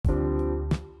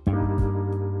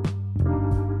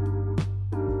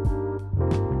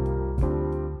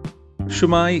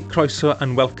Shwmai, croeso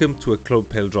and welcome to a Clwb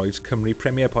Pêl-droed's Cymru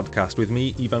Premier podcast with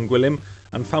me, Ifan Gwilym,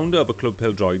 and founder of a Clwb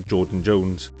Pêl-droed, Jordan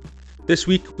Jones. This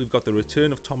week, we've got the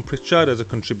return of Tom Pritchard as a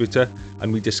contributor,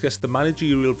 and we discuss the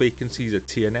managerial vacancies at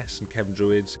TNS and Cefn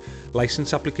Druids,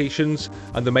 licence applications,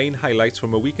 and the main highlights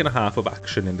from a week and a half of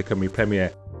action in the Cymru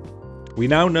Premier. We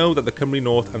now know that the Cymru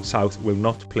North and South will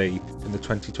not play in the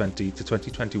 2020 to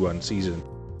 2021 season.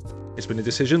 It's been a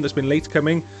decision that's been late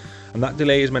coming, and that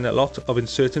delay has meant a lot of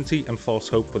uncertainty and false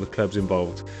hope for the clubs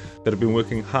involved that have been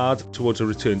working hard towards a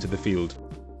return to the field.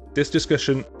 This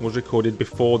discussion was recorded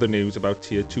before the news about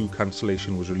Tier 2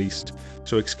 cancellation was released,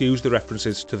 so excuse the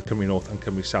references to the Cymru North and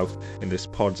Cymru South in this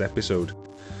pod's episode.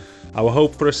 Our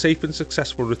hope for a safe and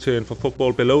successful return for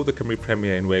football below the Cymru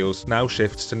Premier in Wales now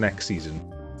shifts to next season.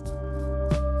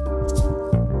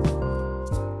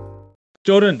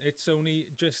 Jordan, it's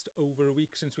only just over a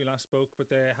week since we last spoke, but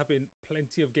there have been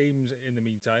plenty of games in the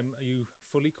meantime. Are you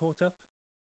fully caught up?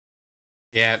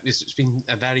 Yeah, it's been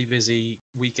a very busy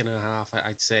week and a half,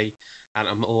 I'd say, and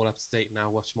I'm all up to date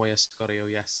now. Watched my Scorio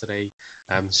yesterday,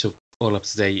 so all up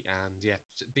to date, and yeah,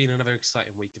 it's been another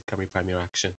exciting week of Cymru Premier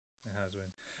action. It has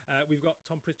been. We've got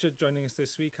Tom Pritchard joining us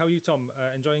this week. How are you, Tom?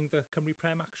 Enjoying the Cymru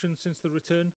Prem action since the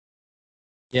return?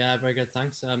 Yeah, very good,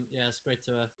 thanks. Yeah, it's great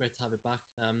to have it back.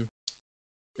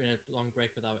 Been a long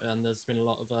break without it, and there's been a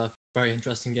lot of very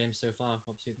interesting games so far.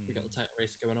 Obviously, we got the title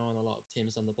race going on, a lot of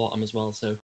teams on the bottom as well.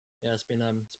 So, yeah,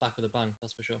 it's back with a bang,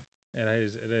 that's for sure. It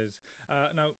is.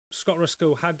 Now, Scott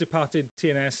Ruscoe had departed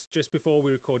TNS just before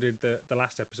we recorded the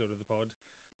last episode of the pod,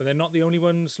 but they're not the only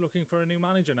ones looking for a new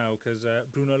manager now, because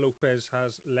Bruno Lopez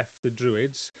has left the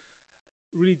Druids.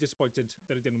 Really disappointed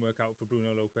that it didn't work out for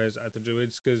Bruno Lopez at the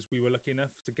Druids, because we were lucky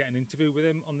enough to get an interview with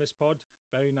him on this pod.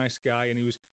 Very nice guy, and he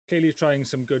was clearly trying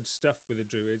some good stuff with the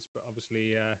Druids, but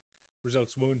obviously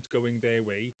results weren't going their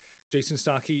way. Jason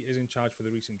Starkey is in charge for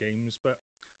the recent games, but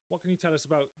what can you tell us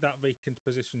about that vacant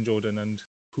position, Jordan, and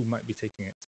who might be taking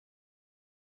it?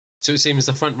 So it seems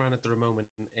the front runner at the moment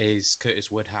is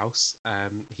Curtis Woodhouse.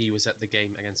 He was at the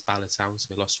game against Ballatown,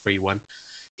 so we lost 3-1.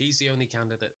 He's the only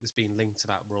candidate that's been linked to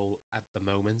that role at the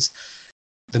moment.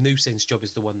 The New Saints job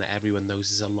is the one that everyone knows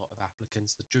there's a lot of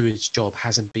applicants. The Druids job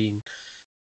hasn't been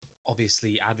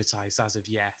obviously advertised as of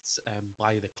yet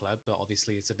by the club, but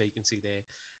obviously it's a vacancy there.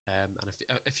 And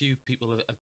a few people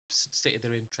have stated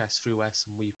their interest through us,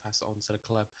 and we've passed it on to the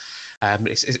club.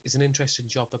 It's an interesting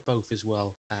job for both as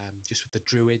well. Just with the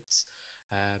Druids,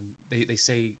 they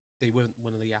say they weren't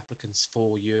one of the applicants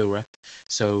for Europe,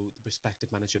 so the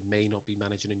prospective manager may not be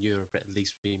managing in Europe, but at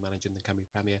least be managing the Cymru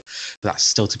Premier. But that's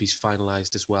still to be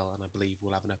finalised as well, and I believe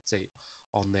we'll have an update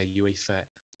on their UEFA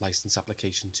licence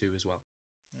application too as well.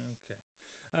 Okay.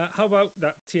 How about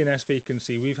that TNS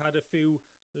vacancy? We've had a few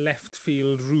left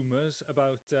field rumours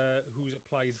about who's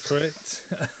applied for it.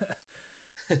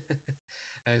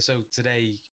 So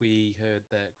today we heard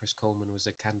that Chris Coleman was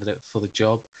a candidate for the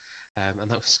job, and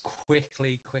that was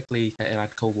quickly it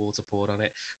had cold water poured on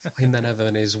it. And then Evan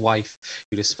and his wife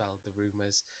who dispelled the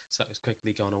rumours, so that was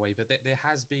quickly gone away. But there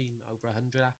has been over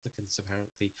 100 applicants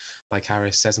apparently, like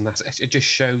Harris says, and it just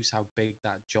shows how big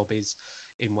that job is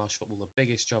in Welsh football, the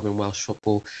biggest job in Welsh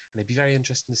football. And it'd be very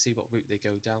interesting to see what route they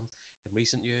go down. In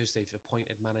recent years, they've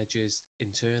appointed managers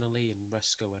internally in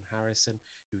Ruscoe and Harrison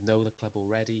who know the club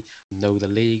already, know the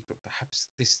league, but perhaps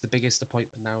this is the biggest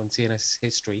appointment now in TNS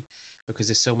history because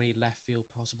there's so many left field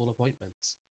possible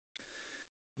appointments.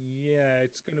 Yeah,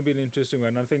 it's going to be an interesting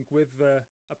one. I think with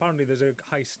apparently there's a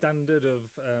high standard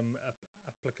of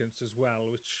applicants as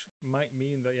well, which might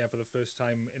mean that, for the first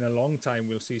time in a long time,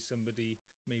 we'll see somebody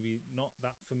maybe not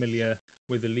that familiar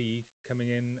with the league coming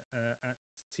in at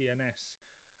TNS.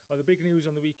 Well, the big news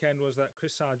on the weekend was that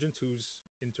Chris Sargent, who's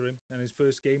interim, and his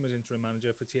first game as interim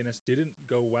manager for TNS didn't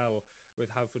go well, with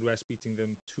Haverfordwest beating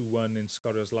them 2-1 in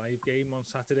Scorio's live game on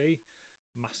Saturday.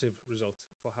 Massive result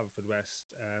for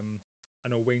Haverfordwest. I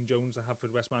know Wayne Jones, the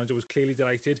Haverfordwest manager, was clearly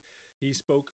delighted. He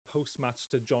spoke post-match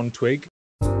to John Twigg.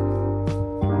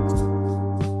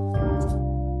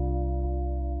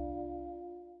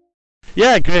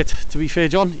 Yeah, great, to be fair,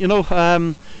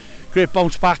 John. Great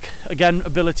bounce back again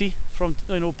ability from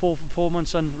poor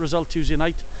performance and result Tuesday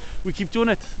night. We keep doing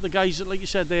it. The guys, like you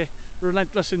said, they're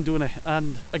relentless in doing it.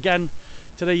 And again,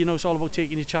 today, it's all about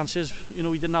taking your chances. We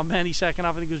didn't have many second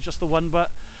half. I think it was just the one,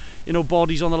 but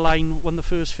bodies on the line. Won the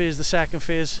first phase, the second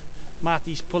phase.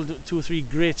 Matty's pulled 2 or 3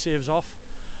 great saves off,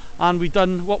 and we've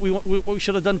done what we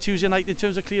should have done Tuesday night in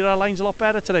terms of clear our lines a lot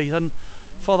better today. And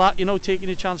for that, taking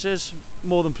your chances,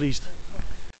 more than pleased.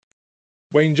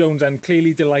 Wayne Jones, and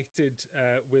clearly delighted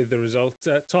with the result.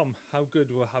 Tom, how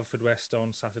good were Haverfordwest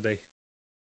on Saturday?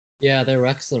 Yeah, they were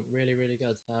excellent. Really, really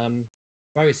good.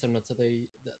 very similar to the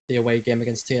away game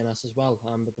against TNS as well.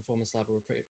 The performance level were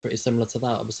pretty similar to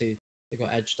that. Obviously, they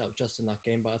got edged out just in that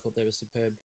game, but I thought they were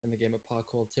superb in the game at Park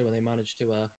Hall too, and they managed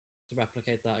to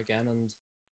replicate that again. And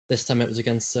this time it was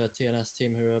against a TNS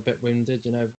team who were a bit wounded,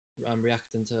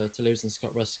 reacting to losing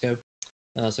Scott Rusco.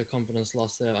 So confidence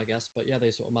lost there, I guess. But yeah,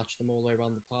 they sort of matched them all the way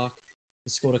around the park. They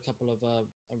scored a couple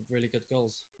of really good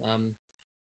goals. Brilliant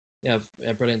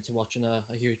to watch, and a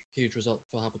huge result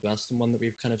for Haverfordwest, and one that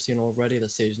we've kind of seen already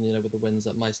this season. With the wins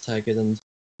at Maes Tegid and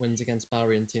wins against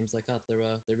Barry and teams like that.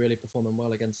 They're really performing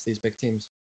well against these big teams.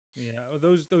 Yeah, well,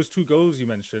 those two goals you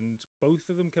mentioned, both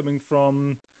of them coming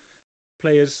from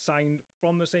players signed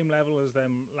from the same level as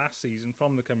them last season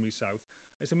from the Cymru South.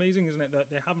 It's amazing, isn't it, that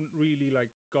they haven't really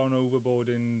gone overboard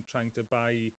in trying to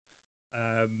buy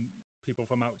people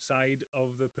from outside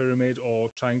of the pyramid or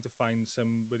trying to find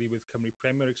somebody with Cymru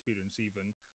Premier experience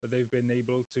even, but they've been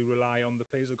able to rely on the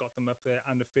players that got them up there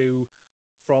and a few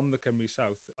from the Cymru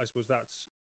South. I suppose that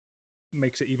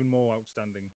makes it even more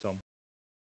outstanding, Tom.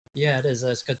 Yeah, it is.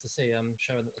 It's good to see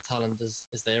showing that the talent is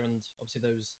there, and obviously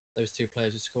those two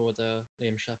players who scored,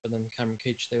 Liam Shepherd and Cameron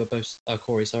Keach, they were both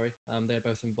Corey, sorry. They're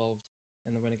both involved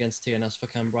in the win against TNS for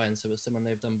Cambrian, so it's someone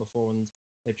they've done before, and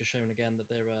they've just shown again that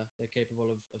they're capable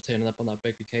of turning up on that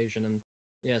big occasion. And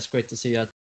yeah, it's great to see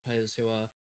players who are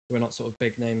not sort of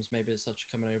big names, maybe as such,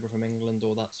 coming over from England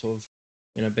or that sort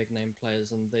of big name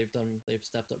players, and they've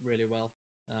stepped up really well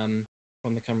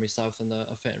from the Cymru South, and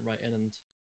are fitting right in. And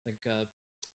I think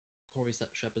Corey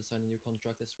Shepherd signed a new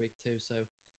contract this week too, so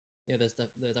yeah, they're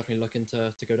definitely looking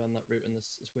to go down that route in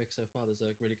this week so far. There's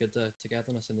a really good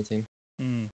togetherness in the team.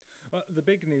 Well, the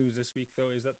big news this week though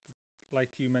is that,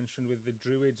 like you mentioned with the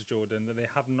Druids, Jordan, that they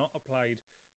have not applied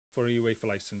for a UEFA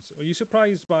licence. Are you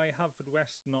surprised by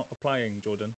Haverfordwest not applying,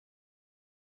 Jordan?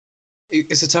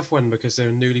 It's a tough one because they're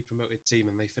a newly promoted team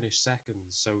and they finished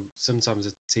second. So sometimes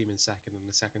a team in second and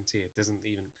the second tier doesn't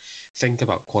even think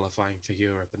about qualifying for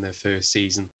Europe in their first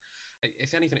season.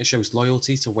 If anything, it shows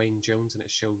loyalty to Wayne Jones, and it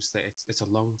shows that it's a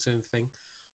long-term thing.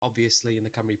 Obviously, in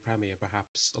the Cymru Premier,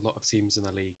 perhaps a lot of teams in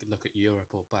the league look at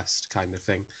Europe or bust kind of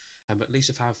thing. But at least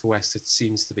with Haverfordwest, it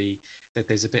seems to be that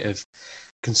there's a bit of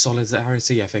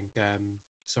consolidation, I think,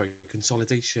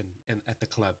 consolidation at the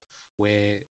club,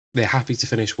 where they're happy to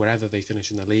finish wherever they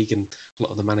finish in the league, and a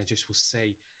lot of the managers will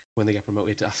say when they get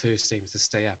promoted, our first aim is to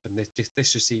stay up, and this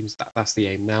just seems that that's the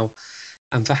aim now.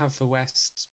 And for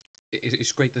Haverfordwest,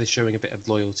 it's great that they're showing a bit of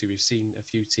loyalty. We've seen a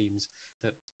few teams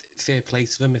that, fair play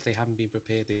to them, if they haven't been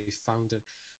prepared, they've found a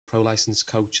pro licensed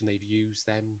coach and they've used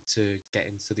them to get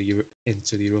into the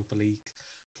Europa League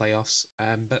playoffs.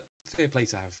 But fair play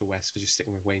to Haverfordwest for just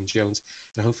sticking with Wayne Jones,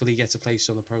 and hopefully he gets a place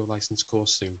on the pro licensed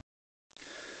course soon.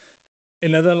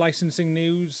 In other licensing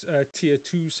news, Tier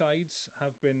 2 sides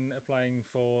have been applying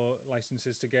for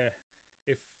licenses to get,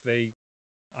 if they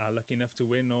are lucky enough to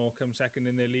win or come second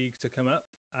in their league, to come up.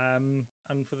 And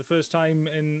for the first time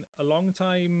in a long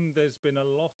time, there's been a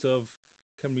lot of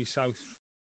Cymru South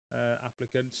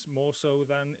applicants, more so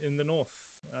than in the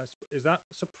North. Is that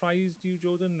surprised you,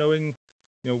 Jordan, knowing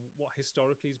what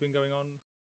historically has been going on?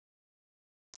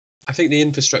 I think the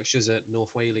infrastructures at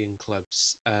North Walian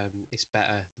clubs is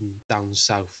better than down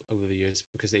south over the years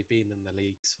because they've been in the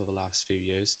leagues for the last few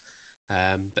years.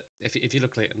 But if you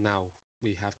look at it now,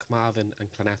 we have Carmarthen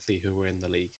and Llanelli who were in the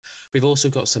league. We've also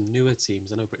got some newer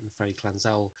teams. I know Britain Ferry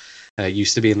Clanzell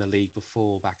used to be in the league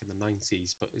before, back in the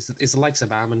 90s, but it's the likes of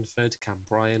Ammanford,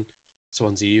 Cambrian,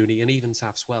 Swansea Uni, and even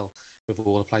Taffswell with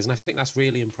all applies. And I think that's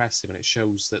really impressive, and it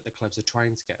shows that the clubs are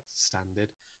trying to get up to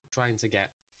standard, trying to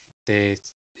get their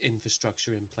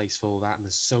infrastructure in place for that, and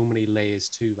there's so many layers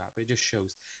to that, but it just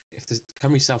shows if the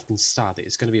Cymru South can start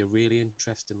it's going to be a really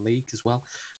interesting league as well.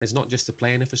 It's not just the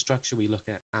playing infrastructure. We look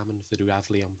at Ammanford, who have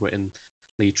Leon Britton,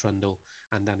 Lee Trundle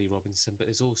and Danny Robinson, but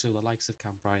there's also the likes of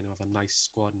Cambrian who have a nice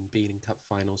squad and been in cup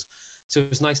finals. So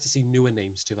it's nice to see newer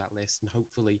names to that list, and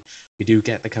hopefully we do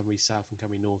get the Cymru South and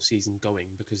Cymru North season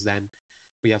going, because then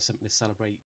we have something to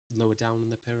celebrate lower down in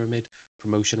the pyramid,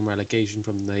 promotion and relegation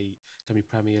from the Cymru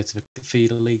Premier to the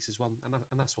feeder leagues as well, and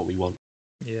that's what we want.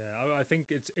 Yeah, I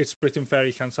think it's Britain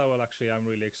Ferry Llansamel. Actually, I'm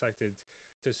really excited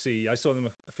to see. I saw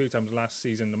them a few times last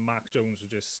season, and Mark Jones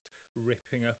was just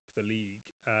ripping up the league.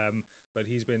 But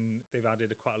they've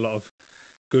added quite a lot of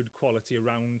good quality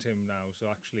around him now. So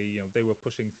actually, they were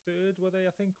pushing third, were they?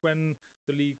 I think when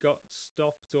the league got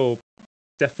stopped, or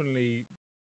definitely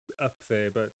up there.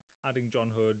 But adding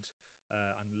John Hood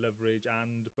and Loveridge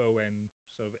and Bowen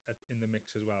sort of in the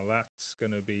mix as well, that's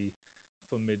going to be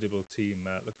formidable team.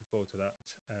 Looking forward to that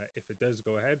if it does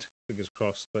go ahead, fingers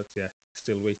crossed, but yeah,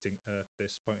 still waiting at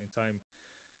this point in time.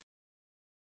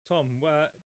 Tom,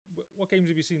 what games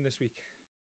have you seen this week?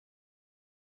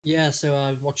 Yeah, so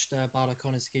I watched Bala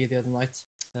Koneski the other night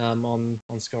on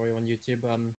Scorio on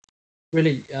YouTube.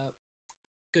 Really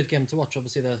good game to watch.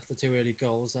 Obviously, the two early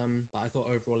goals. But I thought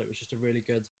overall it was just a really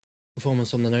good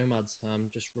performance from the Nomads.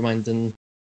 Just reminding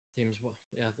teams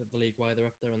the league why they're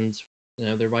up there, and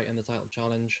they're right in the title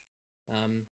challenge.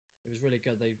 It was really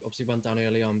good. They obviously went down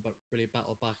early on, but really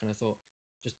battled back, and I thought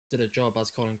just did a job. As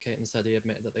Colin Caton said, he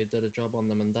admitted that they did a job on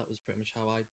them, and that was pretty much how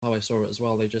I saw it as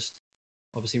well. They just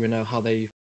obviously we know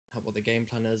what the game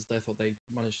plan is. I thought they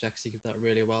managed to execute that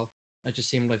really well. It just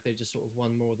seemed like they just sort of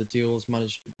won more of the duels,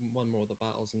 won more of the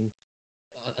battles, and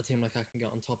a team like I can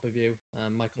get on top of you.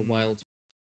 Michael Wilde,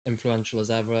 influential as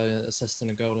ever,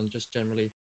 assisting a goal and just generally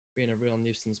being a real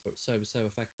nuisance, but so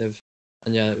effective.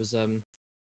 And yeah, it was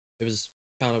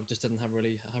Barrow just didn't have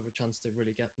a chance to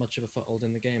really get much of a foothold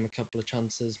in the game. A couple of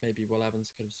chances, maybe Will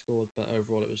Evans could have scored, but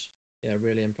overall it was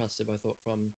really impressive. I thought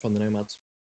from the Nomads.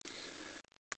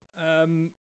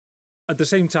 At the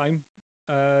same time,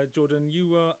 Jordan, you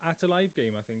were at a live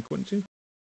game, I think, weren't you?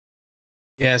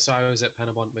 Yeah, so I was at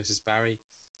Penabont versus Barry.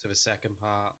 So the second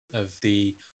part of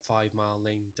the 5 Mile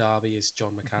Lane derby, as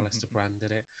John McAllister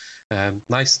branded it.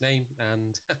 Nice name,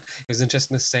 and it was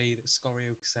interesting to say that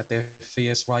Scorio said they're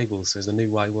fierce rivals. There's a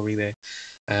new rivalry there,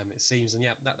 it seems. And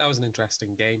yeah, that was an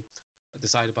interesting game,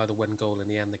 decided by the one goal in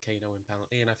the end, the Kane Owen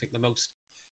penalty. And I think the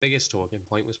biggest talking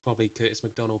point was probably Curtis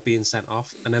McDonald being sent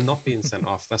off and then not being sent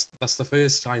off. That's the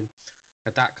first time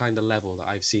at that kind of level that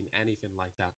I've seen anything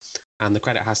like that. And the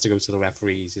credit has to go to the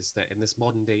referees, is that in this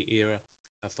modern day era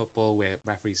of football where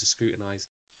referees are scrutinised,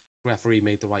 the referee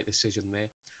made the right decision there.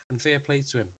 And fair play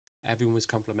to him. Everyone was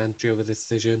complimentary over the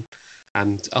decision.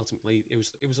 And ultimately, it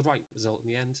was the right result in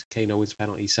the end. Kane Owen's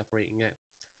penalty separating it.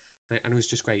 And it was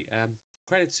just great.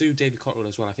 Credit to David Cotterill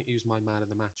as well. I think he was my man of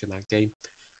the match in that game.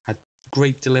 Had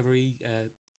great delivery,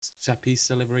 set-piece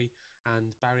delivery.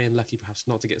 And Barry unlucky perhaps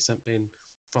not to get something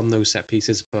from those set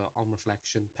pieces, but on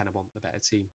reflection, Penabont the better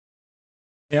team.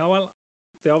 Yeah, well,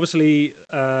 they obviously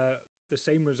the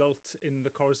same result in the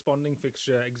corresponding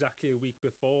fixture exactly a week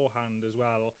beforehand as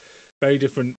well. Very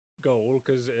different goal,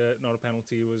 because not a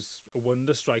penalty, was a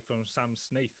wonder strike from Sam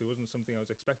Snaith. It wasn't something I was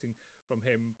expecting from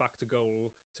him. Back to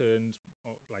goal, turned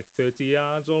like 30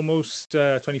 yards almost,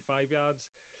 25 yards.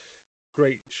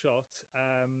 Great shot.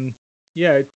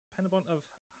 Yeah, Penabont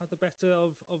have had the better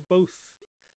of both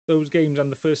those games,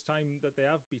 and the first time that they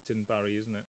have beaten Barry,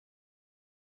 isn't it?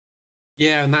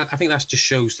 Yeah, and I think that just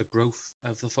shows the growth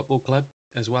of the football club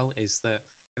as well, is that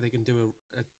they can do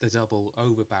the double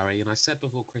over Barry. And I said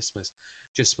before Christmas,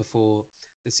 just before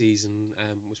the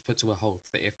season was put to a halt,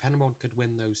 that if Penabont could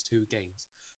win those 2 games,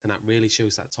 then that really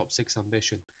shows that top 6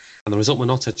 ambition. And the result we're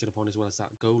not touching upon as well as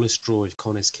that goalless draw with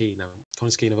Connors Key. Now,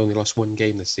 Connors Key have only lost 1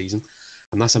 game this season,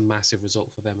 and that's a massive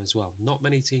result for them as well. Not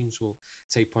many teams will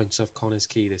take points off Connors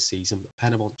Key this season, but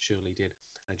Penabont surely did.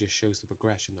 And it just shows the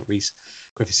progression that Rhys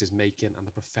Griffiths is making and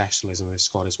the professionalism of his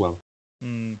squad as well.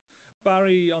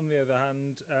 Barry, on the other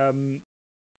hand,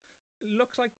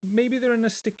 looks like maybe they're in a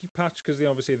sticky patch, because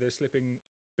they're slipping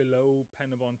below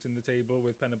Penabont in the table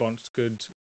with Penabont's good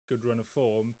run of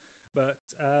form. But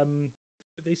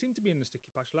they seem to be in the sticky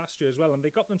patch last year as well, and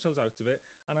they got themselves out of it.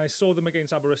 And I saw them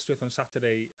against Aberystwyth on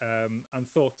Saturday, and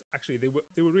thought actually they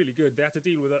were really good. They had to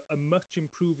deal with a much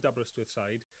improved Aberystwyth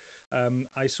side.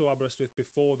 I saw Aberystwyth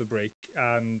before the break,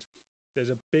 and there's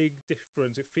a big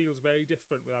difference. It feels very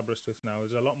different with Aberystwyth now.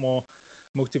 There's a lot more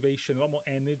motivation, a lot more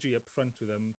energy up front with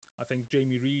them. I think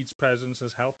Jamie Reid's presence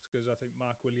has helped, because I think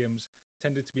Mark Williams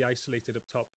tended to be isolated up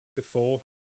top before.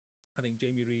 I think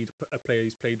Jamie Reid, a player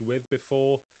he's played with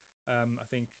before. I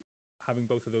think having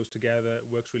both of those together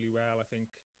works really well. I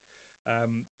think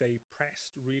they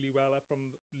pressed really well up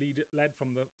led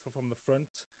from the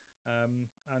front,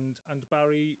 and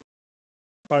Barry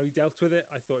dealt with it.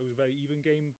 I thought it was a very even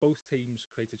game. Both teams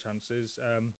created chances,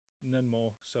 none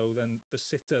more so than the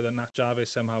sitter that Nat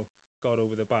Jarvis somehow got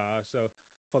over the bar. So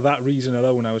for that reason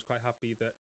alone, I was quite happy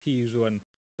that he was the one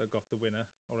that got the winner,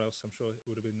 or else I'm sure it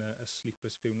would have been a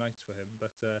sleepless few nights for him.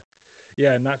 But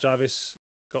yeah, Nat Jarvis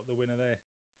got the winner there.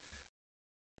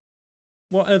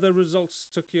 What other results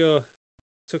took your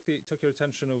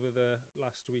attention over the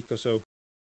last week or so?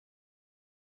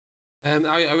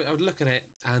 I would look at it,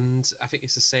 and I think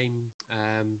it's the same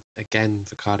again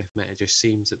for Cardiff Met. It just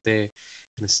seems that they're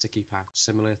in a sticky patch,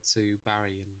 similar to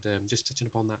Barry. And just touching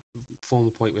upon that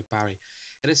former point with Barry,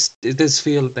 it does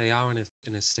feel that they are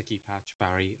in a sticky patch,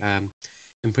 Barry.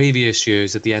 In previous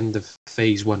years, at the end of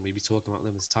phase 1, we'd be talking about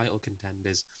them as title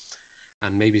contenders,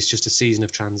 and maybe it's just a season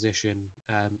of transition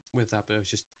with that.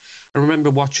 But I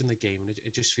remember watching the game, and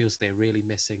it just feels they're really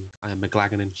missing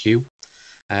McLagan and Hugh.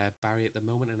 Barry at the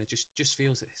moment, and it just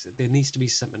feels that there needs to be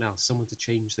something else, someone to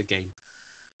change the game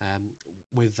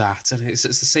with that. And it's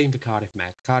the same for Cardiff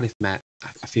Met. Cardiff Met,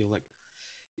 I feel like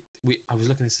I was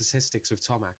looking at statistics with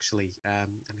Tom actually,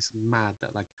 and it's mad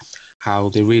that like how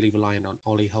they're really reliant on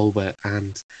Ollie Hulbert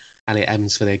and Elliot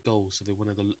Evans for their goals. So they're one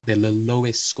of they're the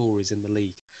lowest scorers in the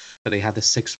league, but they had the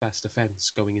 6th best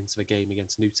defence going into the game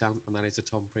against Newtown, and that is a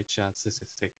Tom Pritchard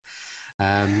statistic.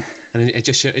 And it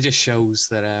just shows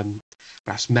that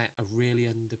perhaps Met are really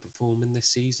underperforming this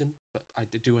season. But I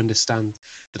do understand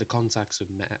that the context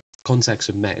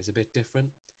of Met is a bit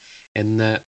different in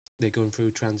that they're going through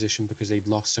a transition because they've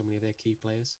lost so many of their key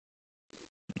players.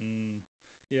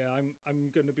 Yeah,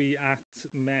 I'm going to be at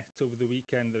Met over the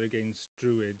weekend. They're against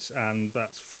Druids, and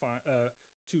that's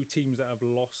 2 teams that have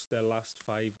lost their last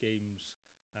 5 games.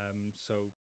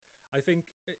 So I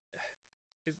think I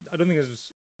don't think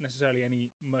there's necessarily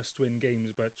any must-win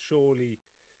games, but surely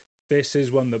this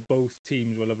is one that both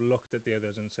teams will have looked at the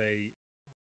others and say,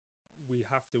 we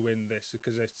have to win this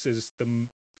because this is the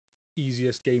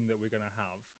easiest game that we're going to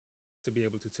have to be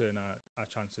able to turn our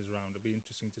chances around. It'll be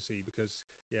interesting to see because,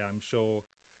 yeah, I'm sure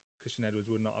Christian Edwards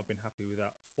would not have been happy with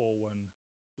that 4-1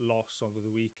 loss over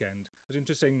the weekend. It was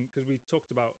interesting because we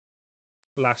talked about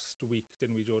last week,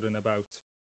 didn't we, Jordan, about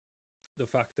the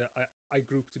fact that I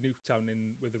grouped Newtown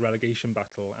in with the relegation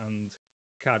battle, and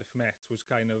Cardiff Met was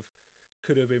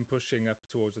could have been pushing up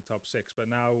towards the top 6, but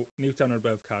now Newtown are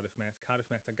above Cardiff Met. Cardiff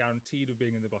Met are guaranteed of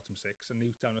being in the bottom 6, and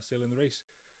Newtown are still in the race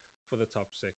for the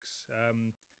top 6.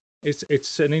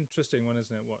 It's an interesting one,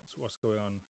 isn't it? What's going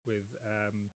on with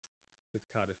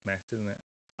Cardiff Met, isn't it?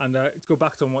 And to go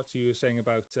back on what you were saying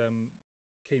about Kane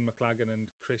McLagan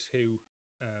and Chris Hugh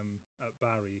at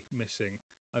Barry missing,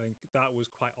 I think that was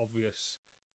quite obvious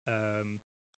over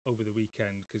the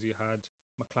weekend because you had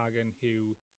McLagan,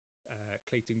 Hugh,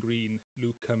 Clayton Green,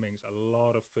 Luke Cummings, a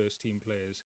lot of first team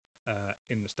players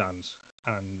in the stands,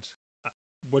 and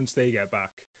once they get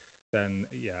back, then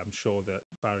yeah, I'm sure that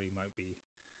Barry might be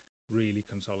really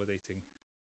consolidating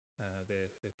their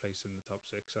place in the top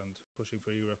 6 and pushing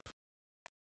for Europe.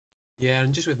 Yeah,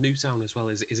 and just with Newtown as well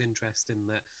is interesting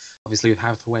that obviously with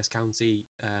Haverford County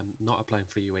not applying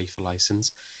for a UEFA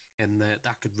licence, and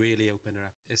that could really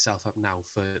open itself up now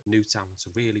for Newtown to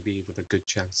really be with a good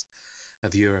chance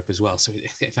of Europe as well. So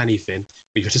if anything,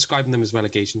 we were describing them as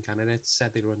relegation candidates,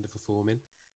 said they were underperforming,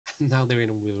 and now they're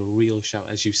in with a real shout,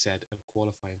 as you said, of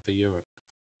qualifying for Europe.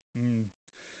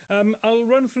 I'll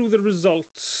run through the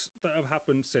results that have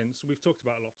happened since. We've talked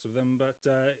about lots of them, but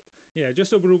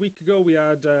just over a week ago we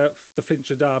had the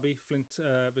Flintshire derby, Flint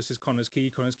versus Connors Quay.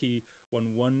 Connors Quay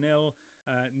won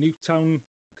 1-0. Newtown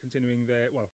continuing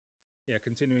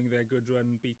their good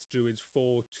run, beat Druids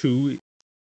 4-2.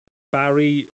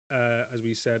 Barry, as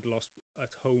we said, lost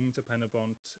at home to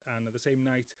Penybont, and the same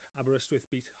night Aberystwyth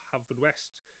beat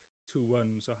Haverfordwest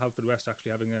 2-1. So Haverfordwest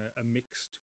actually having a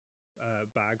mixed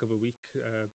bag of a week,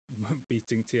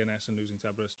 beating TNS and losing to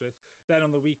Aberystwyth. Then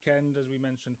on the weekend, as we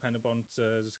mentioned,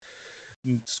 Penybont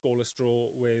scoreless draw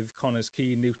with Connors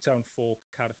Quay. Newtown 4,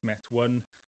 Cardiff Met 1.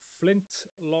 Flint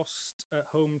lost at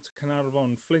home to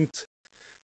Caernarfon. Flint,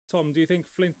 Tom, do you think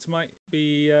Flint might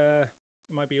be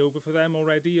over for them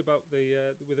already with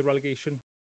the relegation?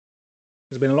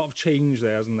 There's been a lot of change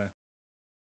there, hasn't there?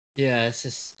 Yeah,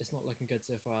 it's not looking good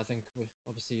so far. I think with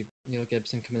obviously Neil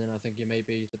Gibson coming in, I think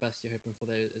the best you're hoping for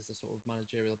there is the sort of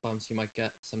managerial bounce you might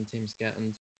get, some teams get,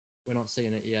 and we're not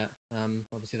seeing it yet.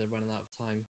 Obviously they're running out of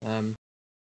time.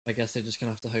 I guess they're just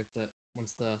gonna have to hope that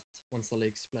once the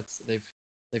league splits, they've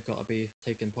got to be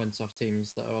taking points off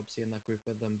teams that are obviously in that group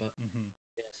with them. But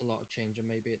yeah, it's a lot of change, and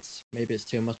maybe it's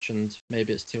too much, and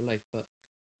maybe it's too late. But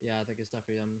yeah, I think it's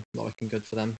definitely not looking good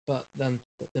for them. But then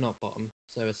they're not bottom,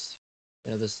 so it's.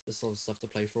 There's still stuff to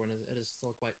play for, and it is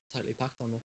still quite tightly packed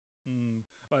on there.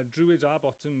 Well, Druids are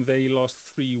bottom. They lost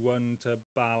 3-1 to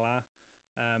Bala,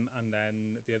 and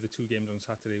then the other 2 games on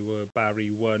Saturday were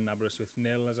Barry 1, Aberystwyth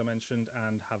 0, as I mentioned,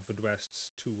 and Haverfordwest's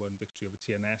 2-1 victory over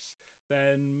TNS.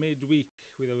 Then midweek,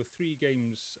 there were 3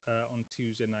 games on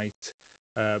Tuesday night.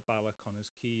 Bala,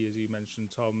 Connors Quay, as you mentioned,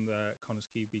 Tom, Connors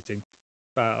Quay beating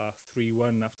Bala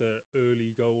 3-1 after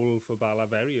early goal for Bala,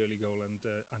 very early goal, and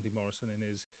Andy Morrison in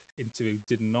his interview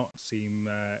did not seem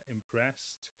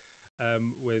impressed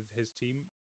with his team.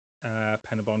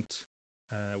 Penybont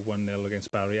 1-0 against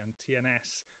Barry, and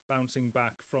TNS bouncing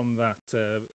back from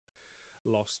that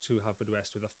loss to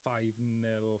Haverfordwest with a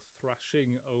 5-0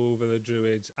 thrashing over the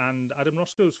Druids, and Adam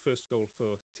Roscoe's first goal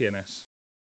for TNS.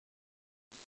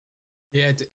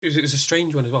 Yeah, it was a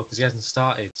strange one as well because he hasn't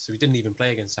started, so he didn't even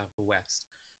play against Haverfordwest.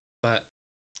 But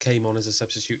came on as a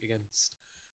substitute against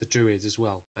the Druids as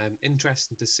well.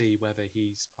 Interesting to see whether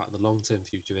he's part of the long-term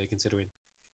future there, considering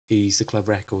he's the club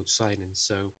record signing.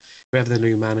 So whoever the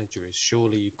new manager is,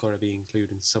 surely you've got to be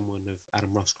including someone of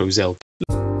Adam Roscoe's ilk.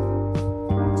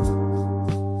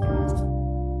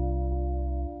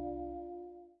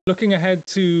 Looking ahead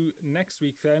to next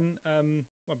week then,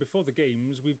 well, before the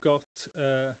games, we've got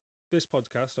this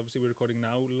podcast, obviously we're recording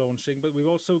now, launching, but we've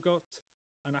also got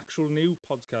an actual new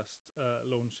podcast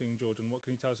launching, Jordan. What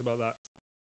can you tell us about that?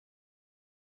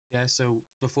 Yeah, so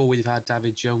before we've had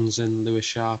David Jones and Lewis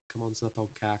Sharp come onto the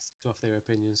podcast to offer their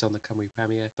opinions on the Cymru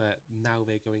Premier, but now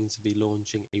they're going to be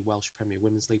launching a Welsh Premier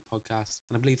Women's League podcast,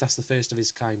 and I believe that's the first of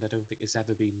its kind. I don't think it's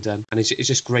ever been done, and it's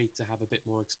just great to have a bit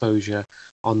more exposure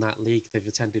on that league. They've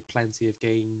attended plenty of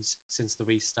games since the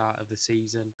restart of the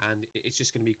season, and it's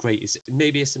just going to be great. It's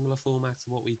maybe a similar format to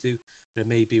what we do, but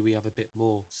maybe we have a bit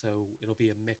more, so it'll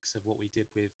be a mix of what we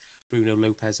did with Bruno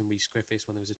Lopez and Rhys Griffiths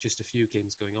when there was just a few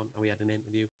games going on and we had an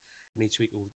interview. And each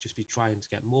week we'll just be trying to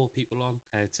get more people on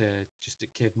to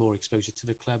give more exposure to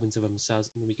the club and to themselves,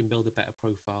 and we can build a better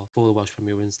profile for the Welsh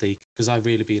Premier Women's League, because I've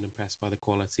really been impressed by the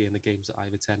quality and the games that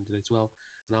I've attended as well,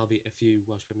 and I'll be at a few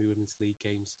Welsh Premier Women's League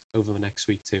games over the next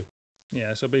week too.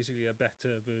 Yeah, so basically a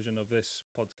better version of this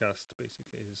podcast,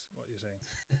 basically, is what you're saying.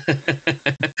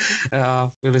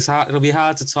 It'll be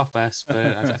hard to top us, but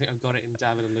I think I've got it in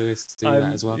David and Lewis to do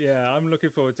that as well. Yeah, I'm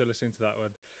looking forward to listening to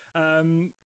that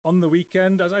one. On the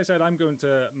weekend, as I said, I'm going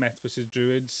to Met versus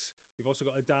Druids. We've also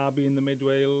got a derby in the Mid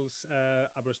Wales,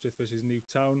 Aberystwyth versus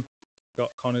Newtown. We've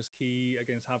got Connors Quay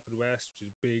against Haverfordwest, which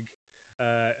is big.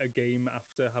 A game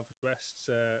after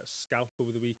Haverfordwest's scalp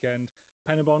over the weekend.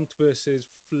 Penybont versus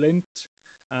Flint,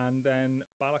 and then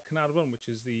Bala Carnarvon, which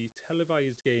is the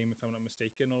televised game, if I'm not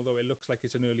mistaken, although it looks like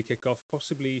it's an early kickoff,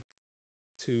 possibly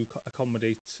to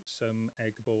accommodate some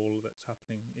egg bowl that's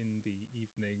happening in the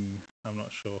evening. I'm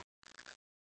not sure.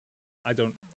 I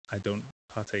don't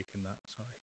partake in that, sorry.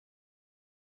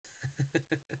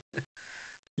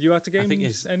 You at the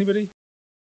games, anybody?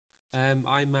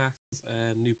 I'm at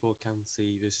Newport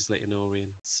County versus Leyton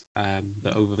Orient,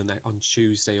 but over on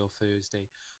Tuesday or Thursday.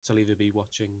 So I'll either be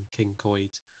watching King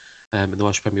Coed in the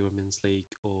Welsh Premier Women's League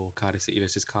or Cardiff City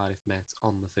versus Cardiff Met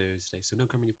on the Thursday. So no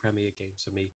Cymru Premier games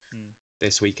for me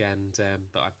this weekend,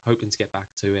 but I'm hoping to get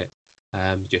back to it.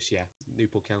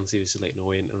 Newport County versus Leyton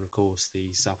Orient, and of course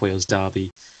the South Wales derby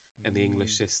and the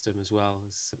English system as well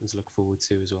is something to look forward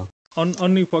to as well.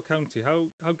 On Newport County, how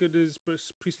good is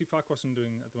Priestley Farquharson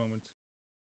doing at the moment?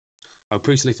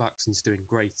 Priestley Farquharson's doing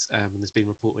great, and there's been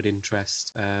reported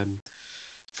interest on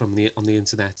the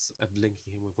internet of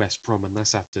linking him with West Brom, and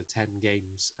that's after 10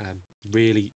 games.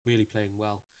 Really playing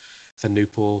well for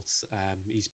Newport.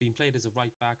 He's been played as a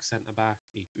right back, centre back.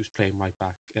 He was playing right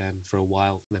back for a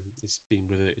while, and then he's been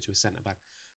reverted to a centre back.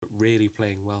 But really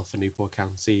playing well for Newport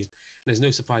County. And there's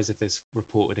no surprise if there's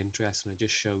reported interest, and it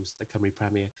just shows that Cymru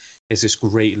Premier is this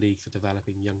great league for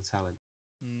developing young talent.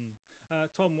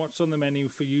 Tom, what's on the menu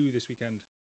for you this weekend?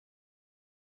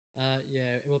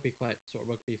 It will be quite sort of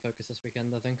rugby focused this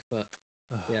weekend, I think. But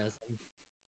there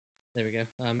we go.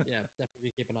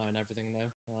 Definitely keep an eye on everything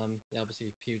though.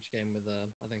 Obviously huge game with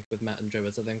I think with Met and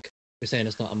Druids. I think we're saying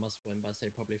it's not a must win, but I say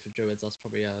probably for Druids, that's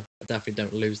probably definitely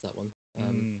don't lose that one.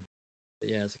 But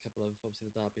yeah, there's a couple of obviously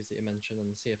the derbies that you mentioned,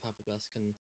 and see if Haverfordwest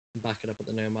can back it up at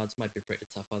the Nomads. Might be pretty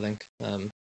tough, I think,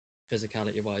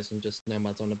 physicality wise, and just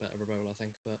Nomads on a bit of a roll, I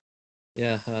think. But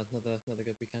yeah, another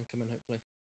good weekend coming hopefully.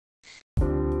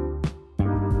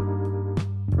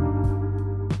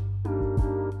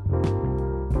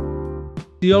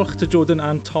 Diolch to Jordan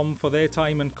and Tom for their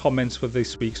time and comments for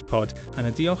this week's pod, and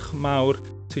a diolch mawr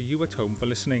to you at home for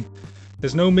listening.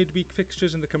 There's no midweek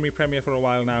fixtures in the Cymru Premier for a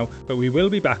while now, but we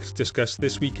will be back to discuss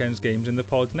this weekend's games in the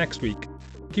pod next week.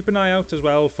 Keep an eye out as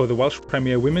well for the Welsh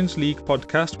Premier Women's League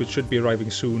podcast, which should be arriving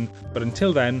soon, but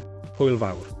until then, hwyl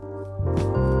fawr.